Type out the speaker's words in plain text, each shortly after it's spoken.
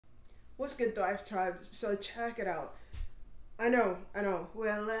What's good, Thrive Tribe? So check it out. I know.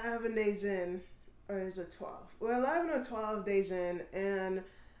 We're 11 days in, or is it 12? We're 11 or 12 days in, and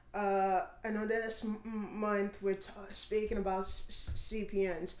I know this month we're speaking about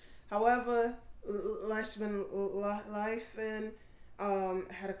CPNs. However, life's been life, and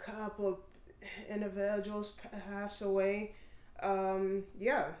had a couple of individuals pass away.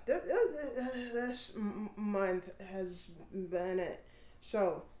 Yeah, this month has been it.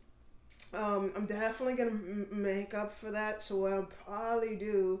 So, I'm definitely gonna make up for that. So what I'll probably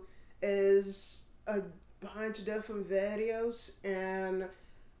do is a bunch of different videos, and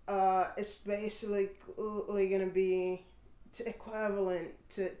it's basically gonna be equivalent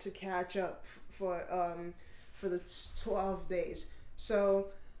to catch up for the 12 days.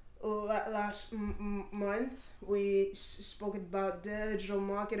 So last month we spoke about digital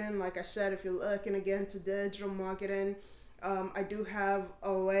marketing. Like I said, if you're looking again to digital marketing, I do have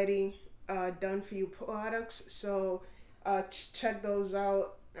already done for you products, so check those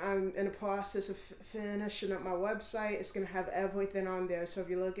out. I'm in the process of finishing up my website. It's gonna have everything on there. So if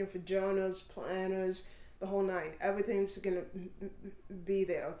you're looking for journals, planners, the whole nine, everything's gonna be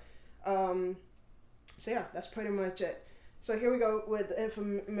there. So yeah, that's pretty much it. So here we go with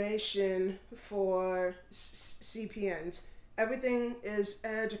information for CPNs. Everything is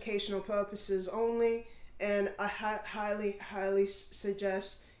educational purposes only, and I highly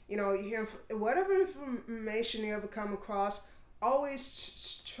suggest, you hear whatever information you ever come across,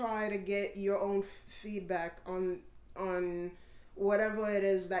 always try to get your own feedback on whatever it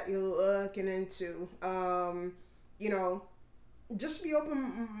is that you're looking into. Just be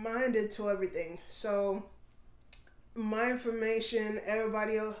open-minded to everything. So my information,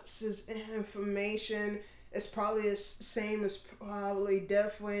 everybody else's information is probably the same, is probably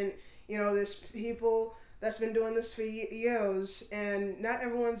different. There's people that's been doing this for years, and not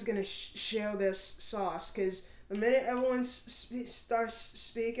everyone's gonna share their sauce, because the minute everyone starts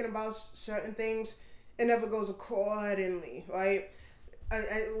speaking about certain things, it never goes accordingly, right?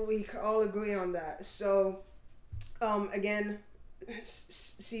 We all agree on that. So again,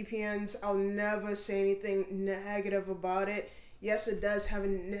 CPNs, I'll never say anything negative about it. Yes, it does have a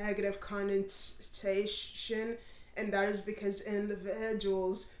negative connotation, and that is because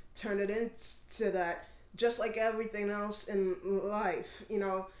individuals turn it into that, just like everything else in life.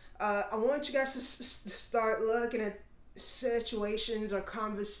 I want you guys to start looking at situations or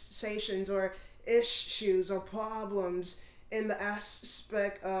conversations or issues or problems in the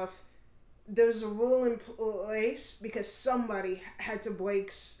aspect of, there's a rule in place because somebody had to break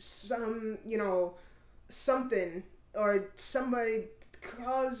something, or somebody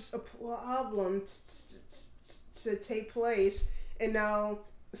caused a problem to take place, and now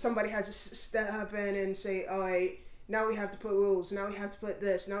somebody has to step in and say, all right, now we have to put rules, now we have to put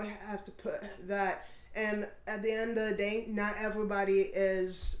this, now we have to put that. And at the end of the day, not everybody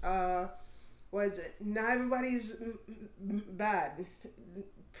is not everybody's bad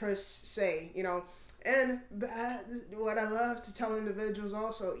per se, and what I love to tell individuals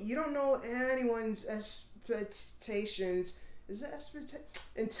also, you don't know anyone's expectations. Is that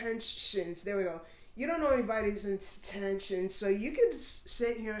intentions? There we go. You don't know anybody's intentions, so you can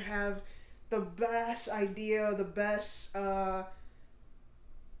sit here and have the best idea, the best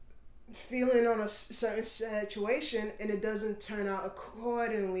feeling on a certain situation, and it doesn't turn out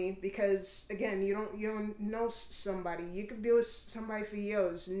accordingly, because again, you don't know somebody. You could be with somebody for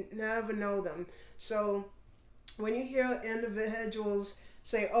years, never know them. So when you hear individuals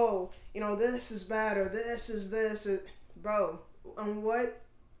say, oh, this is bad, or this is this, bro, on what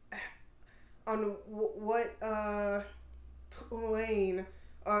plane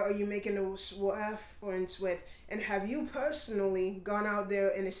are you making those reference with? And have you personally gone out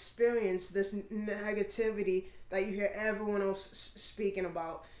there and experienced this negativity that you hear everyone else speaking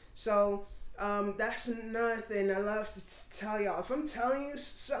about? So that's another thing I love to tell y'all. If I'm telling you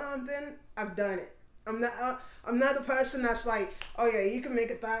something, I've done it. I'm not the person that's like, oh yeah, you can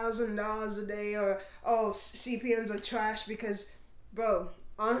make $1,000 a day, or oh, CPNs are trash, because, bro,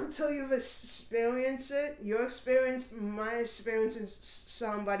 until you've experienced it, your experience, my experience, and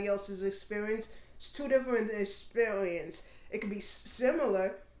somebody else's experience, it's two different experiences. It could be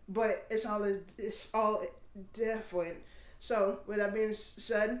similar, but it's all different. So with that being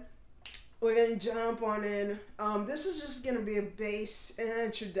said, we're gonna jump on in. This is just gonna be a base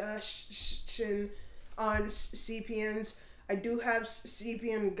introduction on CPNs. I do have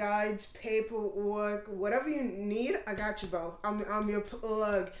CPN guides, paperwork, whatever you need, I got you, bro. I'm your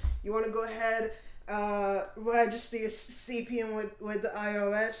plug. You want to go ahead, register your CPN with the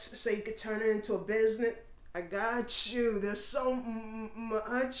IRS so you can turn it into a business, I got you. There's so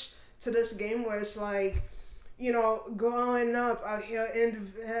much to this game where it's like, you know, growing up, I hear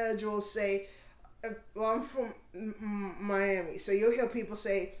individuals say, well, I'm from Miami, so you'll hear people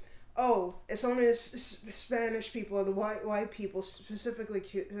say, oh, it's only the Spanish people or the white people, specifically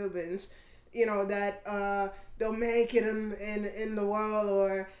Cubans, you know, that they'll make it in the world,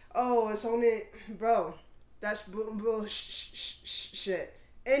 or, oh, it's only, bro, that's bullshit.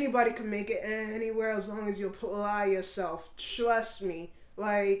 Anybody can make it anywhere as long as you apply yourself. Trust me.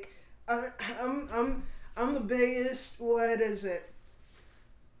 Like, I'm the biggest, what is it?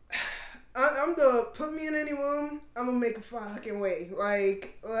 I'm the, put me in any room, I'm gonna make a fucking way.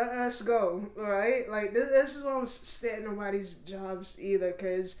 Like, let's go, right? Like, this is why I'm stating nobody's jobs either,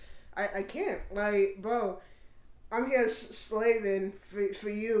 because I can't. Like, bro, I'm here slaving for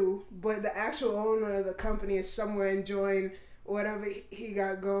you, but the actual owner of the company is somewhere enjoying whatever he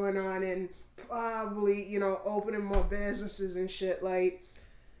got going on and probably, you know, opening more businesses and shit. Like,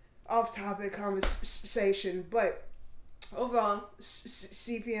 off-topic conversation, but overall,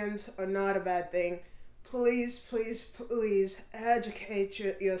 CPNs are not a bad thing. Please, please, please educate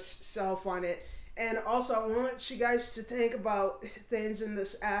yourself on it. And also, I want you guys to think about things in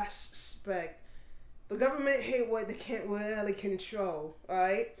this aspect. The government hate what they can't really control,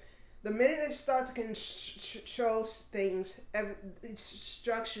 alright? The minute they start to control things,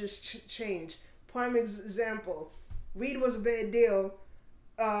 structures change. Prime example, weed was a bad deal.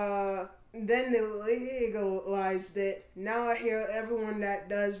 Then they legalized it. Now I hear everyone that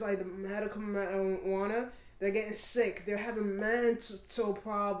does like the medical marijuana, they're getting sick. They're having mental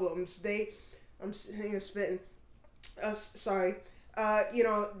problems. I'm sitting here spitting. Sorry. You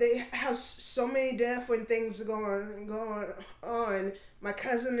know, they have so many different things going on. My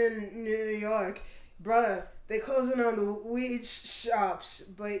cousin in New York, bruh, they closing on the weed shops,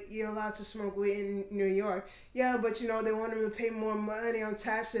 but you're allowed to smoke weed in New York. Yeah, but you know, they want them to pay more money on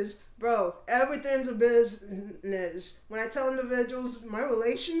taxes. Bro, everything's a business. When I tell individuals my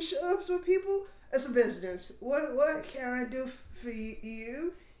relationships with people, it's a business. What can I do for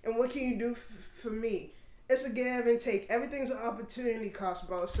you, and what can you do for me? It's a give and take. Everything's an opportunity cost,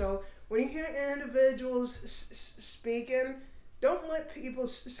 bro. So when you hear individuals speaking, don't let people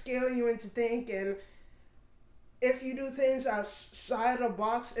scare you into thinking if you do things outside the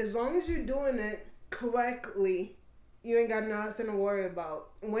box, as long as you're doing it correctly, you ain't got nothing to worry about.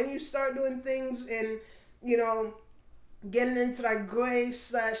 When you start doing things and, you know, getting into that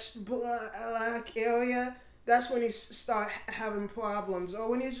gray/black area, that's when you start having problems. Or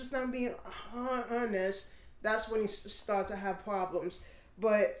when you're just not being honest, that's when you start to have problems.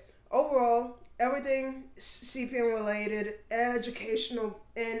 But overall, everything CPN related, educational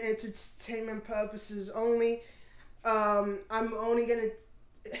and entertainment purposes only. I'm only going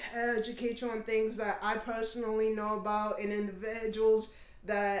to educate you on things that I personally know about and individuals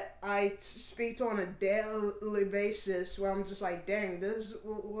that I speak to on a daily basis, where I'm just like, dang, this is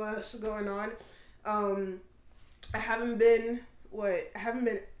what's going on. I haven't been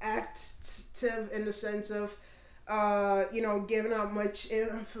active in the sense of, you know, giving out much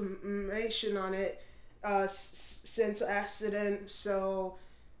information on it since the accident. So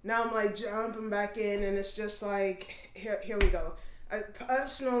now I'm like jumping back in, and it's just like, here we go.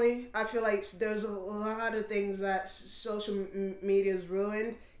 Personally, I feel like there's a lot of things that social media's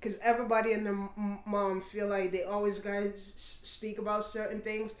ruined, because everybody and their mom feel like they always gotta speak about certain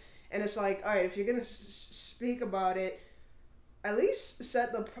things, and it's like, all right, if you're gonna speak about it, at least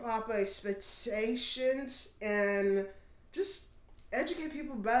set the proper expectations and just educate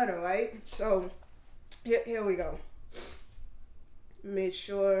people better, right? So here we go. Made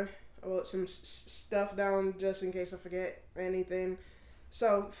sure I wrote some stuff down just in case I forget anything.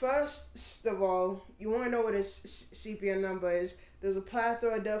 So first of all, you want to know what a CPN number is. There's a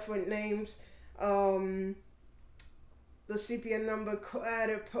plethora of different names. The CPN number,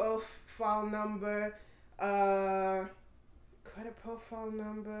 credit profile number,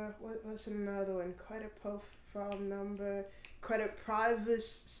 what's another one? Credit profile number, credit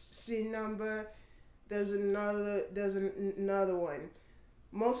privacy number. There's another one.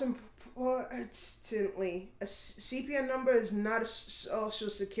 Most importantly, a CPN number is not a social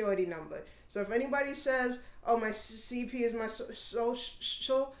security number. So if anybody says, oh, my CP is my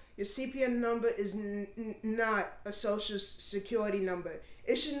social, your CPN number is not a social security number.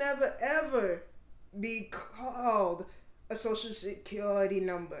 It should never ever be called a social security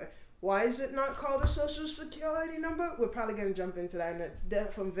number. Why is it not called a social security number? We're probably going to jump into that in a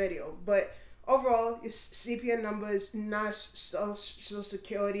different video. But overall, your CPN number is not a social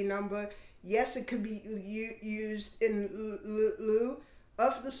security number. Yes, it could be used in lieu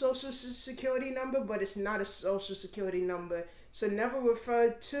of the social security number, but it's not a social security number. So never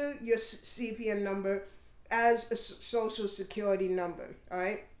refer to your CPN number as a social security number. All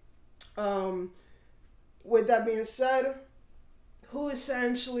right. With that being said, who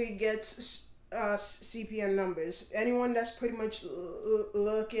essentially gets CPN numbers? Anyone that's pretty much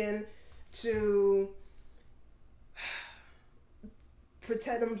looking to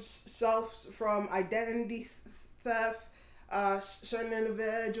protect themselves from identity theft. Certain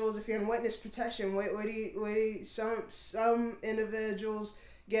individuals, if you're in witness protection, some individuals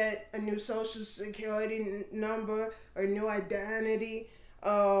get a new social security number or new identity.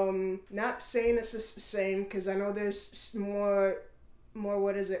 Not saying it's the same, because I know there's more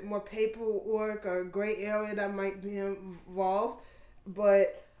paperwork or gray area that might be involved,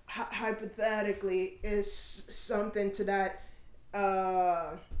 but hypothetically, it's something to that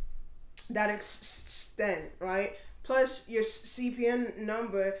extent, right? Plus, your CPN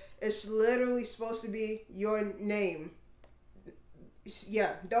number is literally supposed to be your name.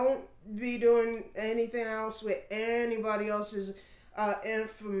 Yeah, don't be doing anything else with anybody else's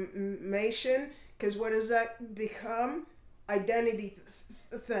information, because what does that become? Identity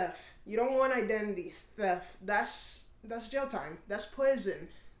theft. You don't want identity theft. That's jail time. That's prison.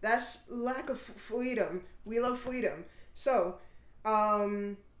 That's lack of freedom. We love freedom. So,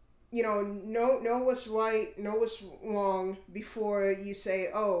 know what's right, know what's wrong before you say,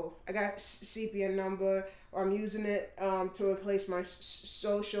 oh, I got CPN number, or I'm using it to replace my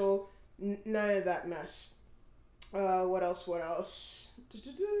social. None of that mess. What else?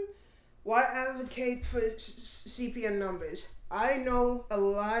 Why advocate for CPN numbers? I know a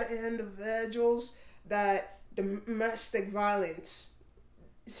lot of individuals that domestic violence,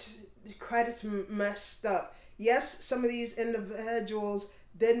 the credit's messed up. Yes, some of these individuals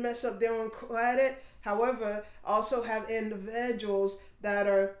did mess up their own credit. However, also have individuals that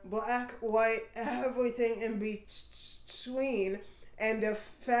are black, white, everything in between, and their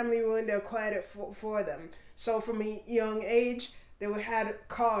family ruined their credit for them. So from a young age, they would had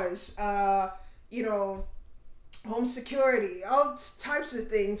cars, home security, all types of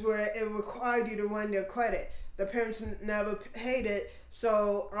things where it required you to run their credit. The parents never paid it.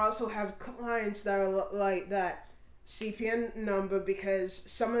 So I also have clients that are like that. CPN number, because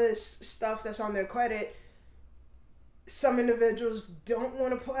some of this stuff that's on their credit, some individuals don't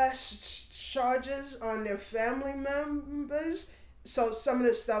want to press charges on their family members, so some of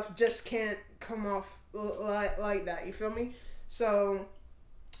this stuff just can't come off like that. You feel me? So,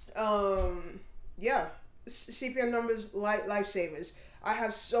 yeah, CPN numbers lifesavers. I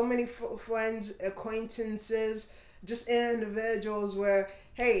have so many friends, acquaintances, just individuals where,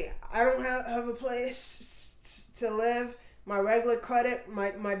 hey, I don't have a place to live. My regular credit,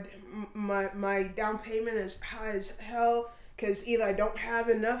 my down payment is high as hell, because either I don't have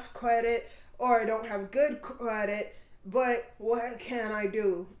enough credit or I don't have good credit. But what can I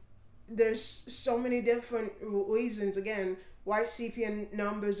do? There's so many different reasons, again, why CPN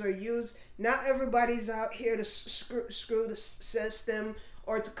numbers are used. Not everybody's out here to screw the system,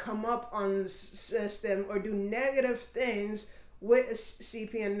 or to come up on the system, or do negative things with a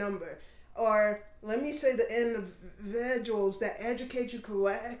CPN number. Or let me say, the individuals that educate you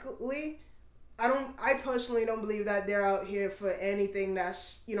correctly, I personally don't believe that they're out here for anything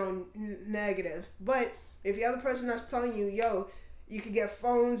that's, negative. But if you have a person that's telling you, yo, you can get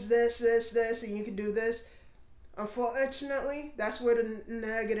phones, this, and you can do this, unfortunately, that's where the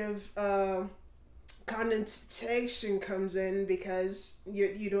negative connotation comes in, because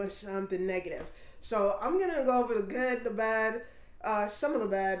you're doing something negative. So I'm going to go over the good, the bad, some of the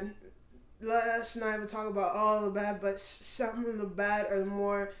bad. Let's not even talk about all the bad, but some of the bad are the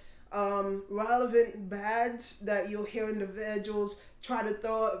more relevant bads that you'll hear individuals try to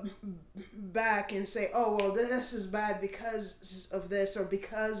throw it back and say, oh, well, this is bad because of this or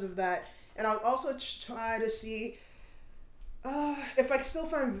because of that. And I'll also try to see if I can still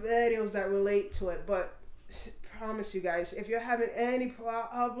find videos that relate to it. But I promise you guys, if you're having any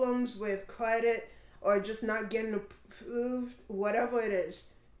problems with credit or just not getting approved, whatever it is,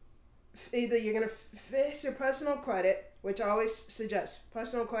 either you're going to fix your personal credit, which I always suggest,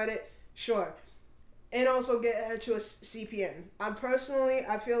 personal credit, sure, and also get to a CPN. I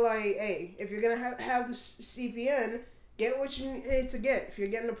feel like, hey, if you're going to have the CPN, get what you need to get. If you're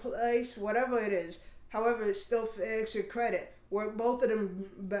getting a place, whatever it is, however, still fix your credit. We're both of them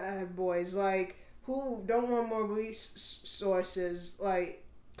bad boys. Like, who don't want more resources? Like,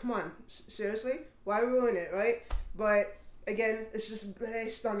 come on, seriously? Why ruin it, right? But again, it's just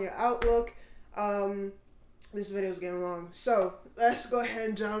based on your outlook. This video is getting long, so let's go ahead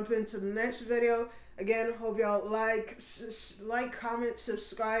and jump into the next video. Again, hope y'all like, comment,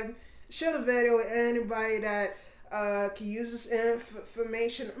 subscribe, share the video with anybody that can use this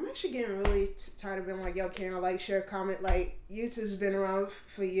information. I'm actually getting really tired of being like, yo, can I like, share, comment? Like, YouTube's been around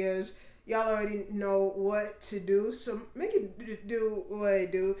for years. Y'all already know what to do, so make it do what I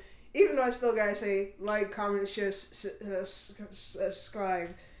do. Even though I still gotta say like, comment, share,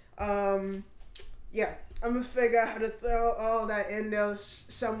 subscribe. Yeah, I'm gonna figure out how to throw all that in there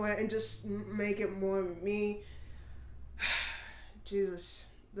somewhere and just make it more me. Jesus,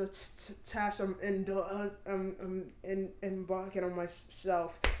 the task I'm embarking on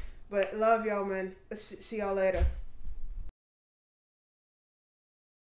myself. But love y'all, man. See y'all later.